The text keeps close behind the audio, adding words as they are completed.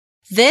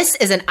This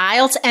is an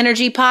IELTS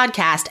Energy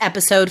Podcast,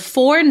 episode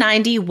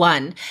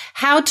 491,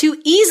 How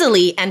to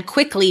Easily and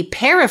Quickly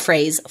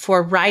Paraphrase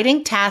for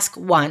Writing Task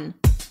 1.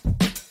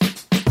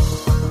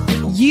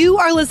 You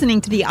are listening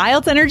to the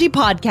IELTS Energy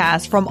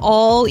Podcast from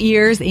All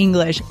Ears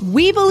English.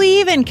 We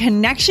believe in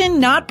connection,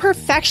 not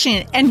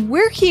perfection, and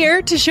we're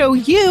here to show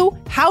you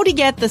how to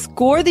get the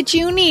score that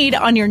you need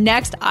on your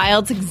next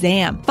IELTS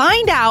exam.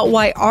 Find out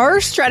why our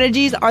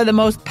strategies are the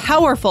most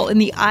powerful in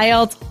the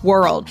IELTS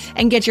world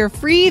and get your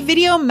free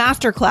video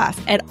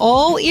masterclass at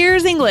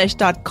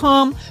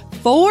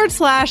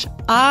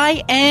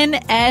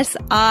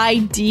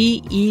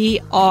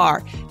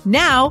allearsenglish.com/INSIDER.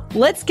 Now,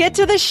 let's get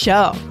to the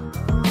show.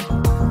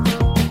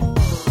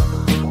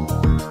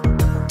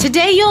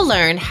 Today you'll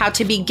learn how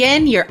to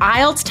begin your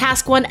IELTS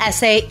Task 1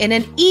 essay in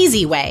an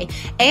easy way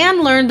and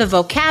learn the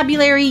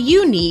vocabulary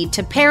you need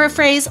to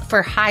paraphrase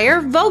for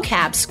higher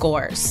vocab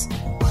scores.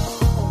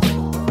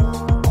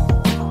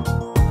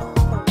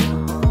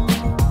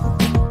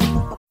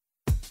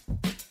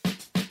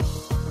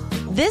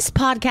 This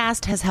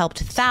podcast has helped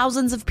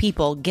thousands of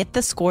people get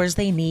the scores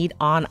they need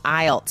on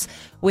IELTS.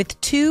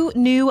 With 2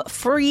 new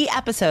free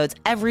episodes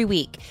every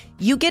week,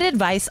 you get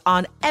advice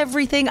on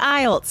everything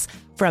IELTS,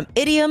 from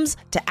idioms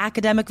to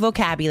academic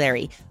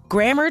vocabulary,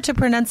 grammar to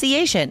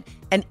pronunciation,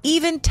 and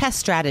even test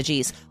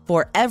strategies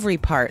for every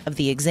part of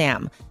the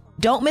exam.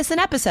 Don't miss an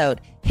episode.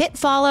 Hit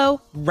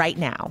follow right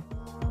now.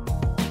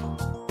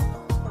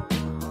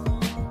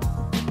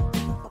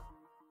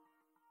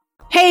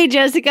 Hey,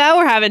 Jessica,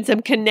 we're having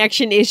some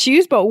connection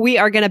issues, but we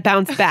are going to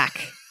bounce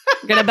back.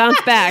 We're going to bounce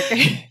back.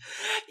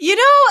 You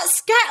know,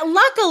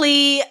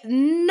 luckily,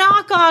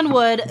 knock on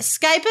wood,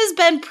 Skype has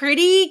been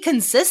pretty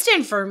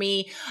consistent for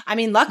me. I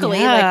mean, luckily,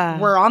 like,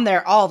 we're on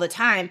there all the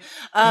time.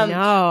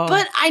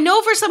 But I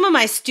know for some of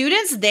my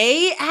students,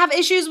 they have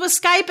issues with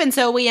Skype. And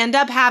so we end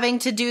up having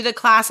to do the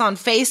class on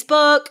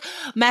Facebook,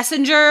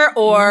 Messenger,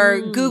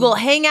 or Google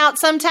Hangout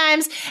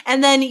sometimes.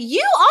 And then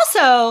you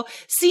also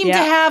seem to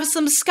have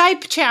some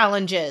Skype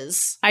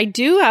challenges. I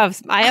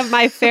have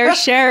my fair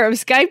share of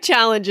Skype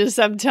challenges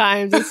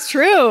sometimes. It's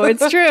true.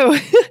 It's true.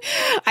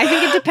 I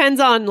think it depends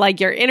on like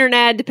your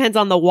internet, depends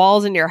on the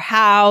walls in your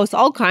house,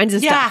 all kinds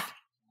of stuff.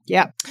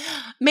 Yeah.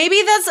 Maybe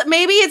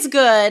it's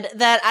good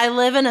that I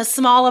live in a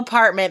small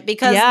apartment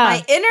because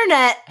my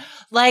internet,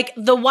 like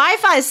the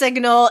Wi-Fi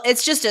signal,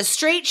 it's just a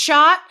straight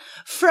shot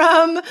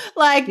from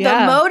like the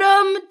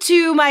modem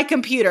to my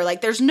computer.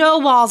 Like there's no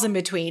walls in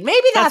between.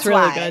 Maybe that's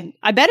really why. Good.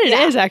 I bet it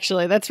is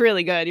actually. That's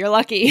really good. You're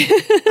lucky.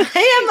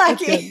 I am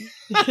lucky.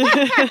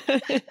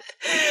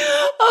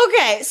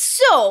 Okay,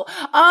 so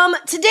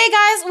today,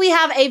 guys, we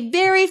have a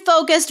very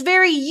focused,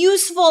 very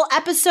useful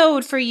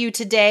episode for you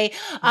today.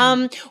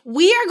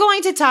 We are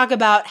going to talk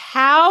about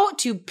how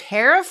to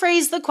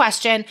paraphrase the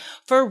question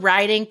for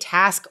writing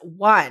task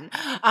 1.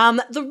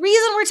 The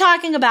reason we're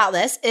talking about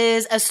this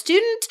is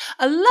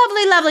a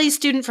lovely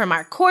student from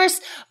our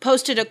course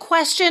posted a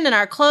question in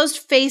our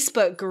closed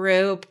Facebook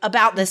group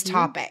about this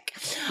topic.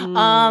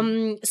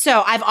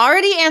 So I've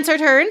already answered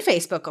her in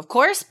Facebook, of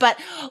course, but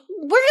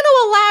we're going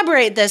to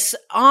elaborate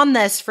on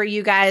this for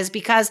you guys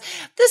because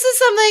this is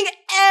something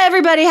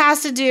everybody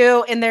has to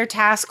do in their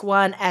task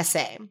 1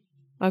 essay.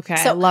 Okay,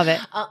 so, I love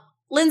it.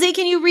 Lindsay,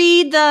 can you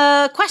read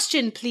the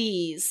question,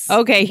 please?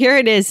 Okay, here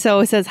it is. So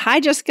it says, "Hi,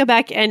 Jessica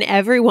Beck and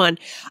everyone.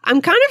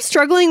 I'm kind of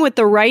struggling with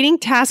the writing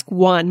task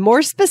 1,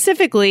 more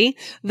specifically,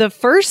 the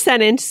first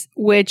sentence,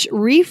 which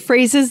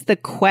rephrases the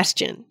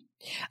question.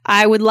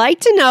 I would like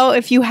to know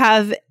if you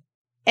have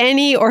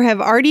any or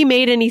have already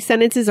made any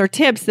sentences or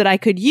tips that I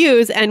could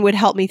use and would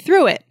help me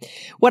through it.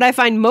 What I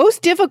find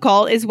most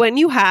difficult is when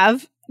you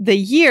have the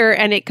year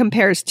and it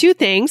compares 2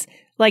 things,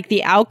 like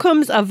the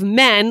outcomes of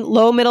men,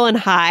 low, middle, and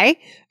high,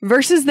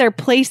 versus their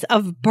place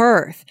of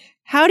birth.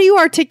 How do you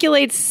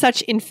articulate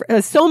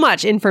so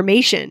much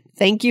information?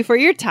 Thank you for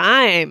your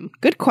time."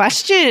 Good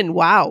question.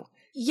 Wow.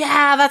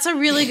 Yeah, that's a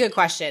really good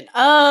question.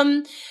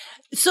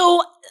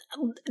 So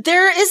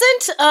there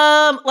isn't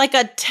like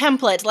a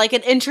template, like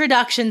an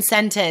introduction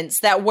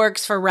sentence that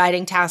works for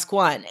writing task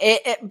 1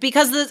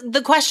 because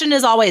the question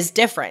is always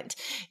different.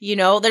 You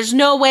know, there's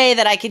no way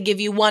that I could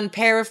give you one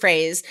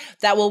paraphrase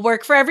that will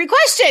work for every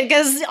question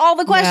because all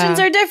the questions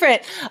are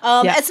different.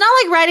 It's not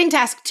like writing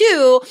task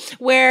 2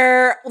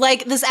 where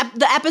like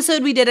the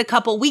episode we did a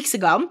couple weeks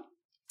ago.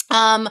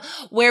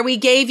 Where we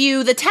gave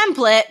you the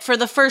template for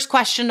the first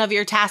question of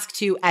your task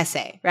 2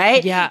 essay,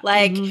 right? Yeah.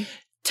 Like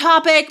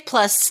topic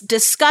plus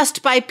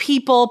discussed by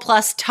people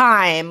plus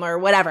time or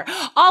whatever.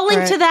 I'll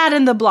link to that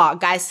in the blog,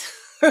 guys.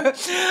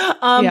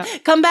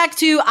 Come back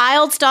to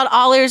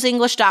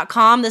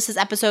IELTS.allearsenglish.com. This is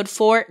episode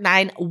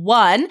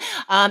 491.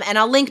 And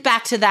I'll link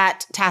back to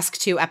that task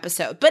 2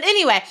 episode. But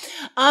anyway,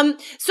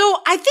 so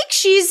I think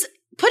she's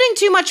putting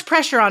too much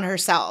pressure on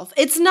herself.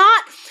 It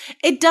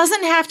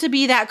doesn't have to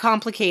be that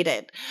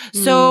complicated.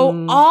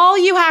 So all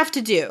you have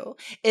to do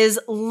is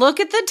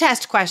look at the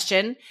test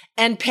question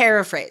and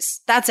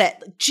paraphrase. That's it.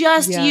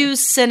 Just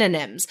use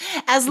synonyms.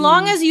 As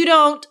long as you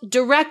don't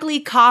directly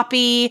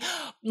copy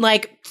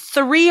like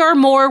 3 or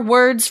more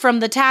words from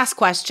the task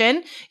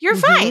question, you're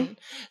fine.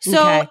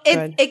 So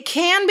it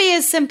can be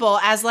as simple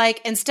as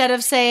like, instead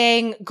of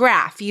saying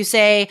graph, you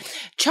say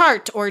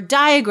chart or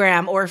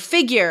diagram or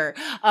figure.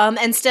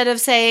 Instead of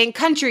saying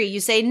country, you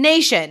say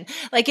nation.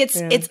 Like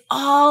it's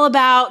all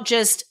about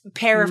just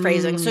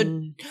paraphrasing.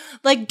 So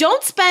like,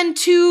 don't spend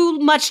too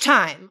much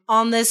time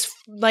on this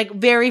like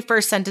very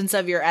first sentence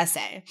of your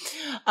essay.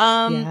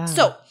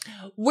 So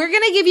we're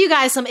going to give you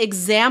guys some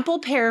example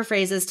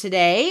paraphrases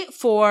today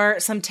for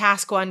some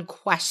task 1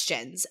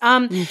 questions.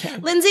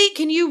 Lindsay,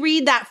 can you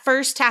read that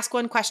first task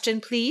 1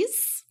 question,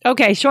 please?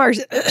 Okay, sure.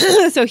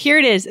 So here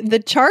it is. The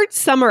chart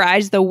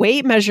summarized the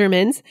weight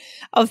measurements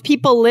of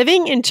people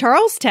living in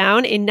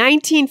Charlestown in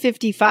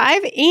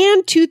 1955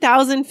 and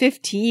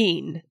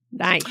 2015.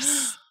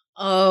 Nice.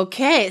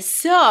 Okay,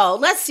 so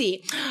let's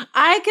see.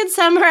 I could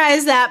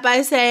summarize that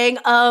by saying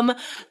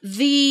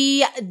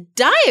the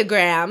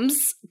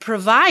diagrams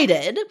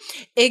provided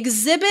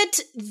exhibit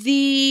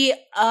the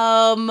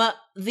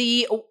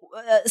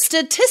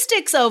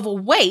statistics of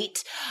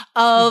weight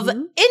of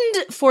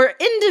for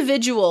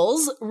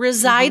individuals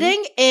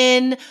residing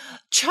in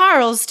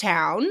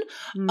Charlestown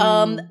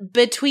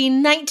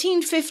between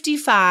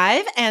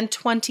 1955 and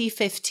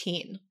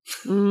 2015.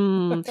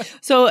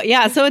 So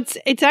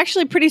it's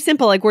actually pretty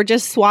simple. Like, we're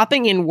just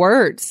swapping in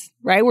words,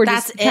 right?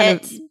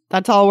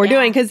 That's all we're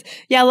doing. Because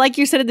like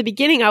you said at the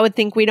beginning, I would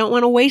think we don't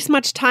want to waste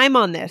much time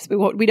on this.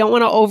 We don't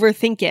want to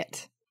overthink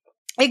it.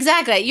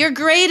 Exactly. Your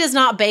grade is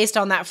not based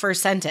on that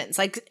first sentence.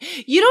 Like,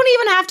 you don't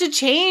even have to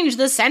change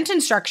the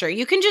sentence structure.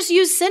 You can just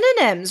use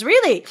synonyms,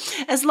 really.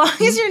 As long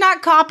as you're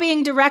not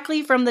copying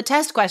directly from the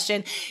test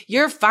question,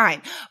 you're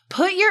fine.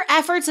 Put your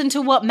efforts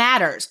into what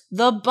matters.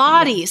 The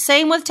body.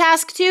 Same with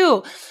task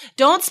 2.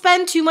 Don't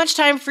spend too much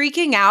time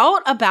freaking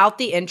out about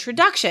the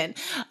introduction.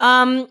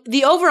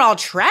 The overall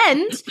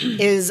trend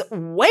is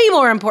way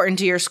more important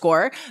to your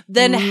score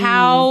than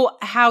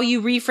how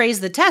you rephrase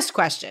the test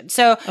question.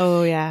 So,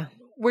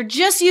 we're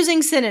just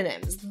using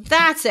synonyms.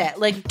 That's it.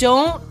 Like,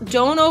 don't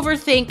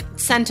overthink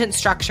sentence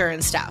structure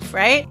and stuff,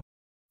 right?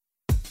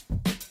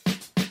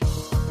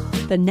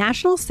 The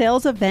national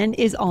sales event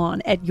is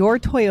on at your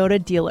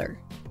Toyota dealer,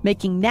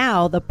 making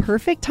now the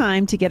perfect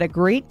time to get a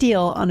great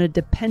deal on a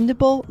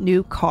dependable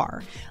new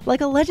car,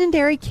 like a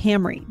legendary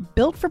Camry,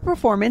 built for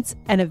performance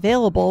and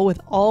available with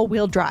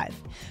all-wheel drive.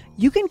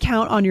 You can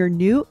count on your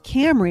new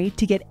Camry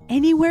to get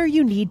anywhere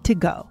you need to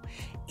go.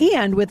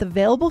 And with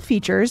available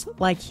features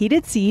like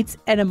heated seats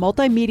and a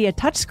multimedia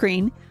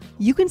touchscreen,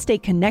 you can stay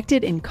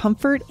connected in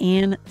comfort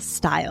and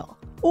style.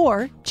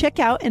 Or check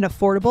out an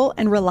affordable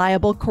and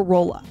reliable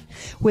Corolla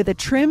with a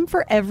trim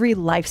for every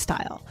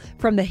lifestyle.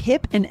 From the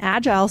hip and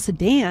agile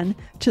sedan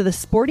to the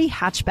sporty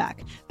hatchback,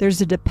 there's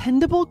a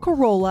dependable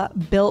Corolla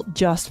built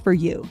just for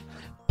you.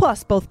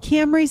 Plus, both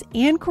Camrys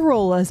and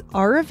Corollas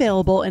are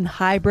available in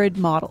hybrid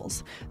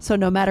models. So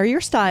no matter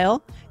your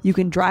style, you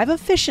can drive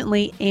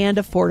efficiently and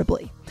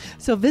affordably.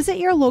 So visit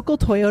your local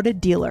Toyota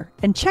dealer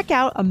and check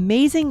out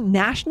amazing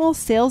national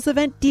sales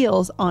event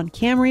deals on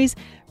Camrys,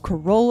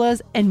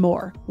 Corollas, and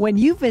more when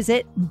you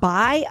visit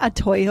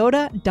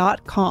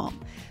buyatoyota.com.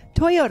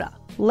 Toyota,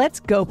 let's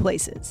go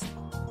places.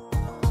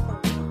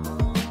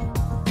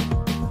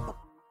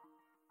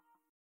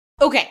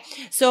 Okay,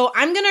 so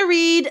I'm going to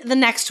read the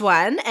next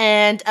one,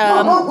 and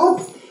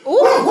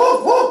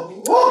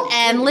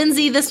and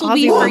Lindsay, this will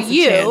be for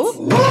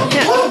you.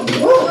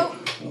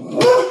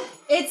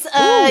 It's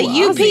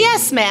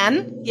UPS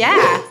man.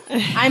 Yeah.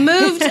 I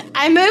moved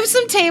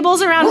some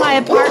tables around my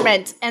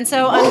apartment, and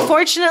so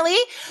unfortunately,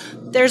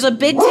 there's a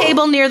big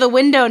table near the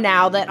window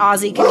now that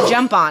Ozzy can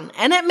jump on,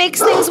 and it makes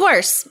things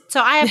worse.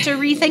 So I have to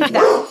rethink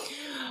that.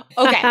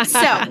 Okay,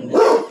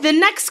 so the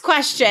next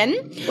question,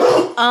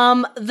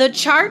 the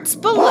charts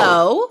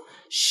below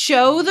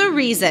show the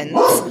reasons.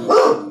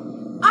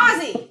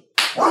 Ozzy!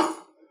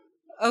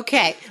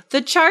 Okay,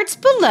 the charts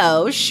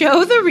below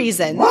show the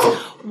reasons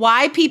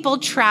why people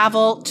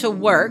travel to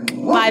work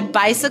by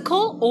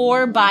bicycle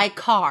or by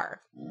car.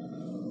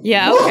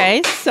 Yeah,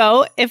 okay.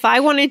 So if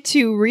I wanted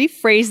to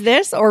rephrase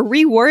this or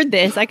reword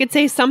this, I could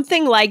say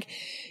something like,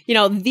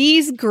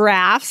 these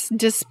graphs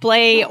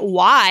display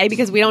why,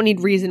 because we don't need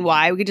reason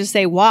why. We could just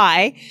say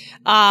why.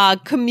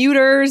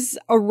 Commuters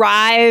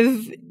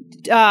arrive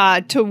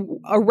at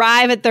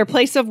their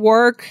place of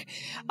work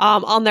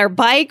on their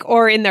bike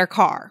or in their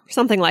car.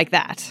 Something like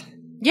that.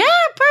 Yeah,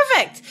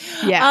 perfect.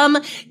 Yeah.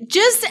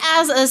 Just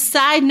as a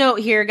side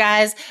note here,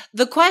 guys,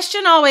 the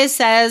question always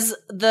says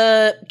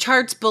the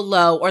charts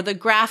below or the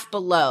graph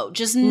below.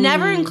 Just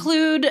never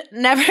include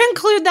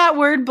that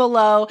word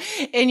below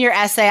in your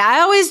essay.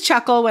 I always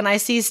chuckle when I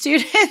see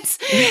students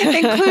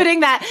including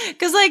that,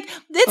 because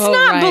it's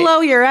not below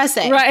your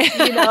essay. Right.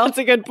 That's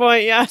a good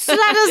point. Yeah. So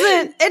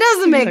it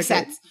doesn't make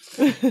sense.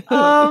 Okay,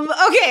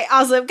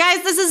 awesome.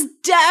 Guys, this is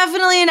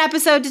definitely an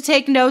episode to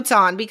take notes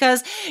on,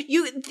 because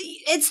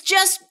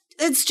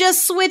It's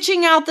just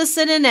switching out the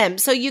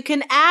synonyms. So you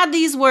can add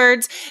these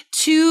words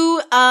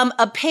to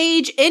a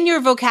page in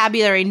your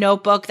vocabulary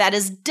notebook that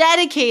is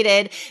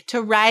dedicated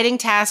to writing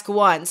task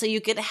 1. So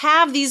you could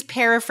have these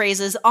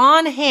paraphrases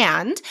on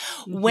hand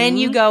when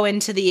you go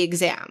into the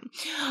exam.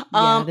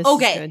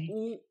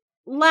 Okay.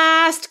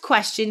 Last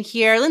question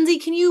here. Lindsay,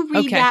 can you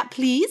read that,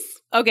 please?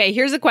 Okay,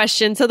 here's a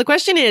question. So the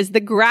question is,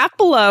 the graph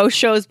below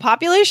shows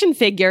population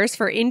figures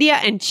for India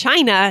and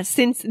China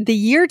since the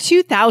year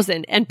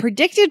 2000 and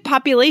predicted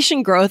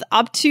population growth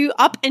up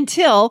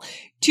until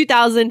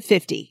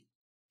 2050.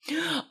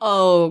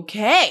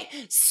 Okay,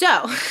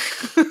 so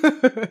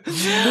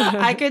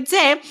I could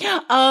say,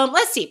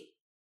 let's see.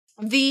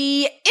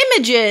 The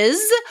images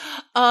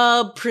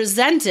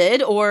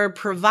presented or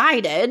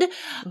provided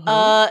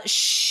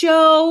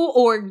show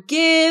or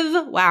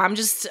give, wow,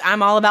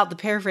 I'm all about the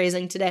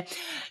paraphrasing today.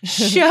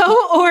 Show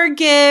or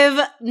give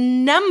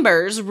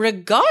numbers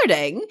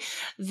regarding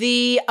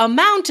the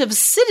amount of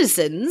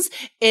citizens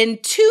in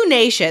 2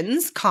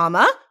 nations,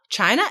 comma,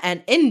 China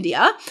and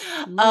India,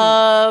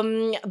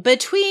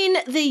 between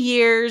the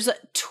years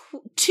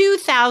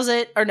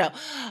 2000,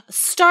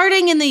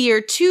 starting in the year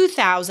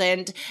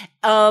 2000,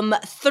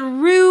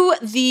 through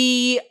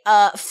the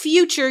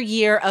future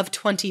year of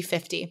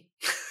 2050.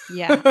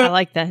 Yeah, I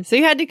like that. So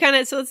you had to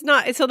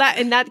that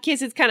in that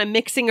case, it's kind of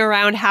mixing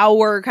around how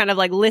we're kind of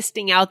like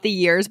listing out the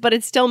years, but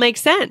it still makes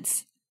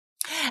sense.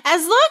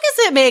 As long as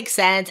it makes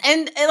sense.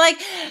 And like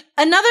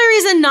another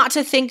reason not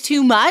to think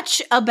too much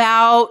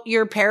about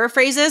your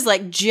paraphrases,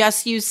 like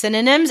just use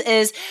synonyms,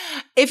 is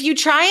if you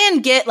try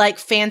and get like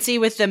fancy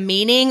with the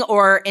meaning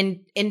or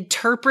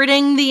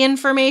interpreting the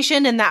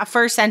information in that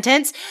first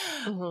sentence,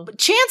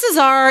 chances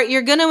are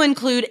you're going to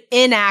include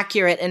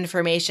inaccurate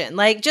information.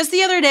 Like just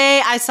the other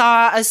day, I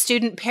saw a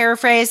student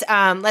paraphrase.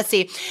 Let's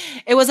see.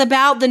 It was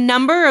about the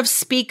number of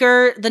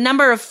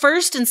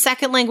first and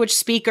second language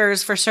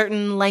speakers for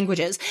certain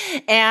languages.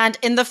 And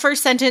in the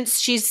first sentence,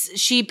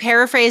 she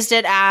paraphrased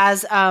it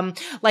as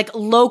like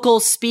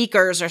local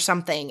speakers or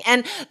something.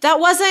 And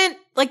that wasn't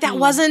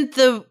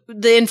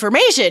the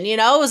information, it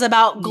was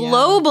about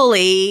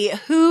globally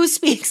who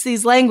speaks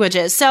these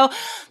languages. So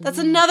that's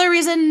another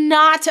reason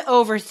not to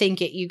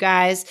overthink it, you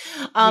guys.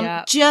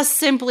 Just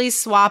simply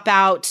swap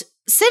out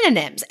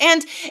synonyms.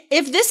 And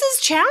if this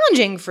is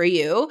challenging for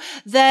you,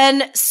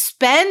 then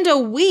spend a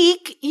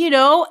week,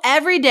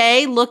 every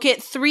day, look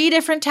at 3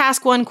 different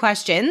task 1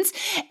 questions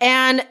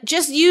and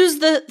just use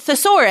the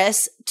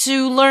thesaurus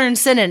to learn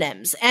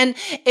synonyms. And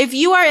if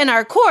you are in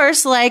our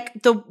course,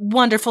 like the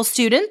wonderful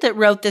student that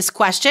wrote this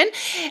question,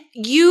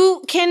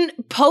 you can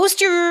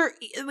post your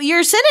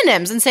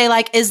synonyms and say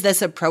like, is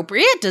this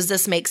appropriate? Does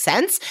this make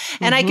sense?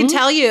 And I can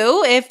tell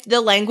you if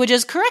the language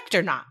is correct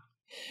or not.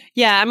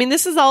 Yeah, I mean,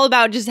 this is all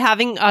about just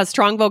having a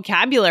strong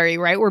vocabulary,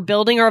 right? We're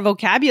building our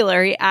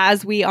vocabulary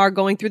as we are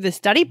going through the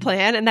study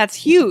plan, and that's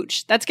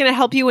huge. That's going to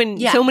help you in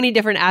so many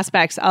different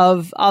aspects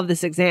of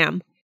this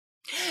exam.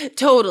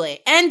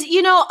 Totally. And,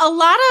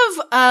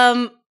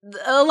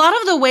 a lot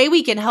of the way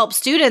we can help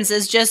students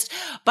is just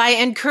by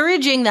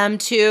encouraging them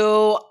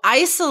to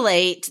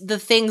isolate the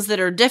things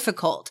that are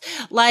difficult.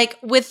 Like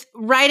with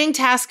writing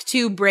task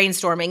 2,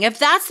 brainstorming. If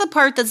that's the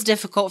part that's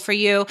difficult for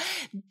you,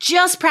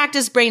 just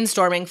practice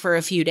brainstorming for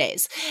a few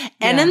days.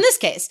 And in this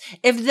case,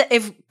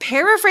 if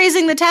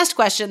paraphrasing the test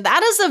question,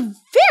 that is a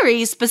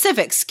very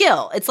specific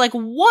skill. It's like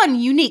one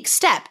unique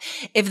step.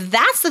 If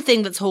that's the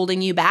thing that's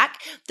holding you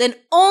back, then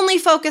only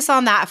focus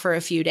on that for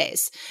a few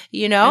days,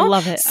 I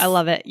love it. I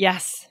love it.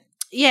 Yes.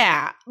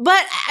 Yeah.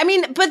 But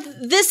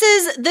this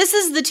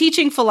is the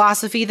teaching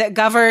philosophy that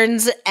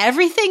governs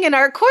everything in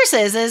our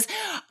courses is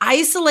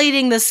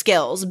isolating the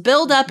skills.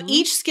 Build up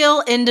each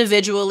skill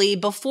individually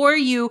before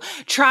you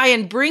try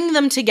and bring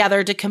them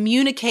together to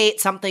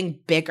communicate something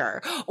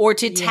bigger or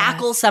to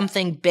tackle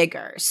something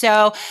bigger.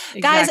 So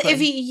guys, if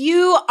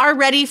you are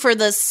ready for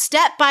the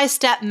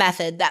step-by-step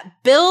method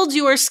that builds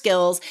your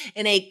skills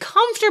in a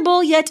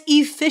comfortable yet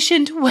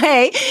efficient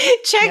way,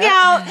 check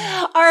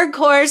out our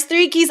course,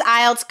 3 Keys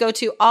IELTS. Go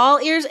to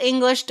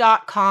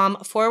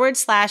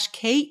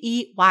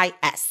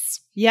allearsenglish.com/KEYS.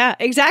 Yeah,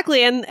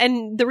 exactly.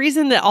 And the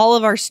reason that all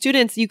of our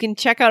students, you can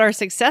check out our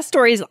success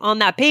stories on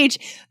that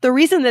page. The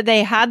reason that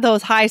they had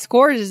those high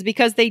scores is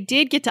because they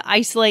did get to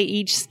isolate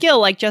each skill.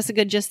 Like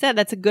Jessica just said,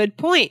 that's a good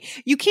point.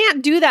 You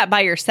can't do that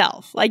by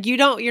yourself. Like you're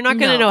not going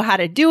to know how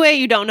to do it.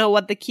 You don't know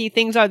what the key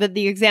things are that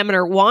the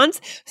examiner wants.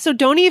 So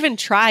don't even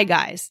try,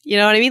 guys. You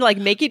know what I mean? Like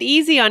make it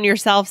easy on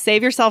yourself,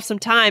 save yourself some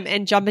time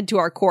and jump into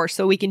our course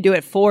so we can do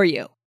it for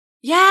you.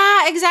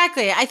 Yeah,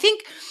 exactly. I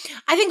think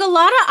a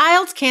lot of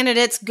IELTS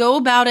candidates go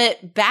about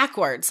it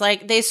backwards.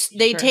 Like they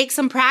take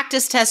some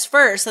practice tests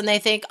first and they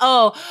think,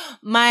 oh,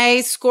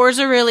 my scores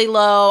are really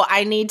low.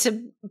 I need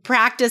to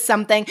practice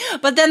something.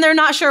 But then they're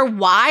not sure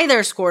why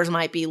their scores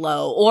might be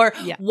low or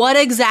what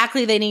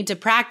exactly they need to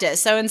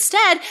practice. So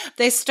instead,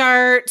 they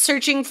start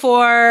searching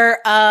for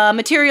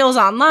materials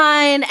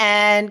online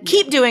and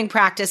keep doing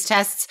practice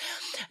tests,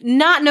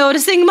 not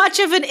noticing much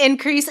of an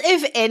increase,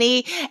 if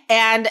any.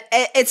 And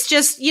it's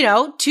just,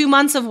 2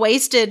 months of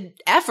wasted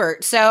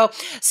effort. So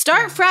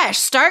start fresh,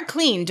 start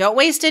clean. Don't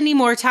waste any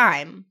more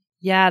time.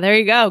 Yeah, there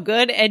you go.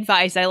 Good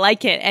advice. I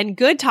like it. And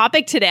good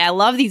topic today. I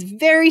love these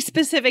very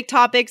specific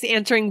topics,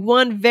 answering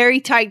one very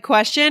tight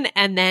question.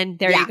 And then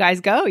there you guys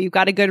go. You've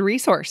got a good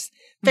resource.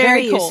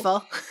 Very cool.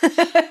 useful.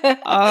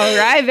 All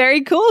right.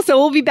 Very cool. So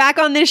we'll be back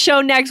on this show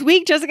next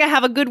week. Jessica,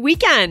 have a good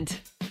weekend.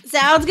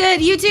 Sounds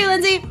good. You too,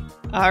 Lindsay.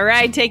 All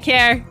right. Take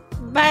care.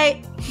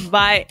 Bye.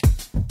 Bye.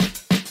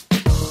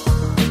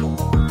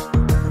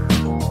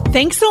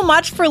 Thanks so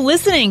much for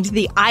listening to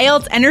the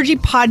IELTS Energy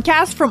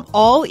Podcast from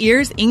All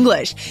Ears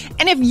English.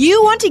 And if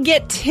you want to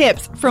get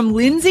tips from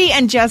Lindsay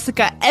and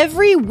Jessica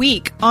every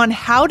week on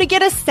how to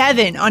get a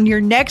 7 on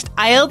your next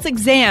IELTS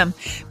exam,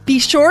 be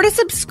sure to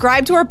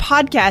subscribe to our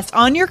podcast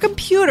on your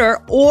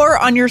computer or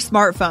on your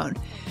smartphone.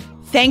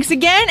 Thanks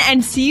again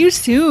and see you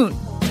soon.